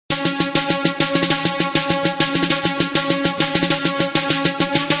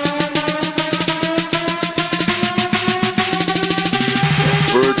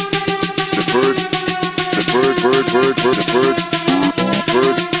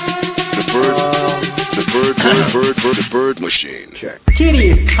Bird machine. Check.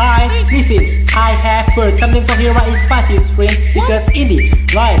 Kiddies, hi, listen. I have heard something so here is fascist friends because in the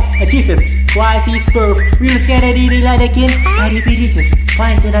life of Jesus Christ his birth will scatter the daylight again. I repeat it,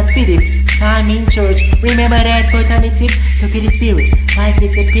 find to not fit it. Time in church, remember that paternity to be the spirit, like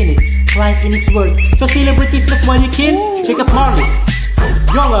it's a penis, right in his word. So celebrate Christmas while you can. Check up Marleys.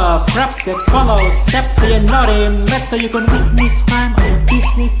 Younger perhaps that follows steps and not a mess so you can witness crime on your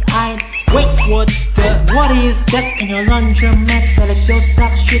business. Wait, what is that in your laundromat? That show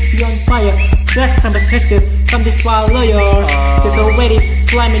sucks shit beyond fire. That's Krampus kisses from this wild lawyer. There's a reddish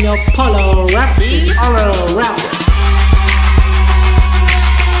slime in your Polo Ralph. It's Polo Ralph.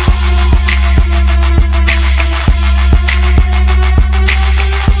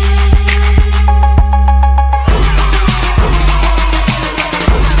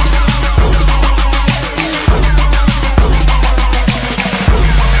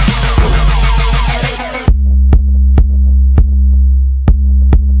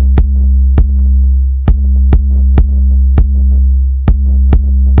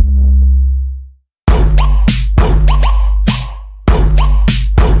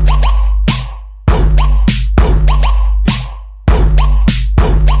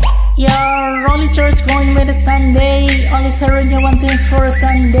 Churchgoin with a sundae. Only sparin you wantin for a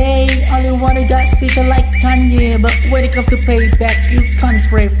sundae. Only wanna got special like Kanye. But when it comes to payback, you can't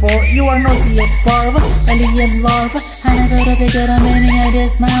pray for. You are nosy at barb, alien larva. I never figured a meaning of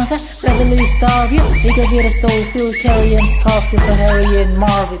this mouth. Readily starve you because you're the stove still carrying scarf. This a Harry and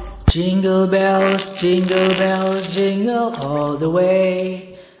Marv. It's jingle bells, jingle all the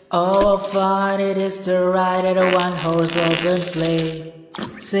way. Oh, what fun it is to ride at a one-horse open sleigh.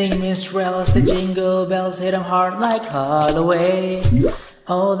 Sing minstrels, the jingle bells hit 'em hard like Holloway.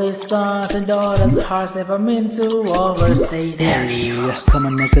 All these sons and daughters, the hearts never meant to overstay. There he is. Come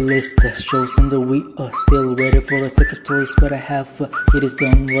on, make a list. Shows in the week. Still ready for the secretaries, but I have Kiddies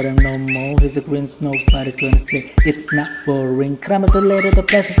don't want him no more. He's a grins, nobody's gonna say it's not boring. Cram up the letter, the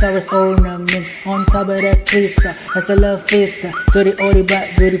plastic star is ornament on top of that tree star. That's the love feast. Jody, Odie, but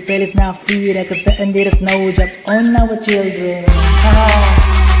Jody fellas now feed. I can fit and there's no job on our children.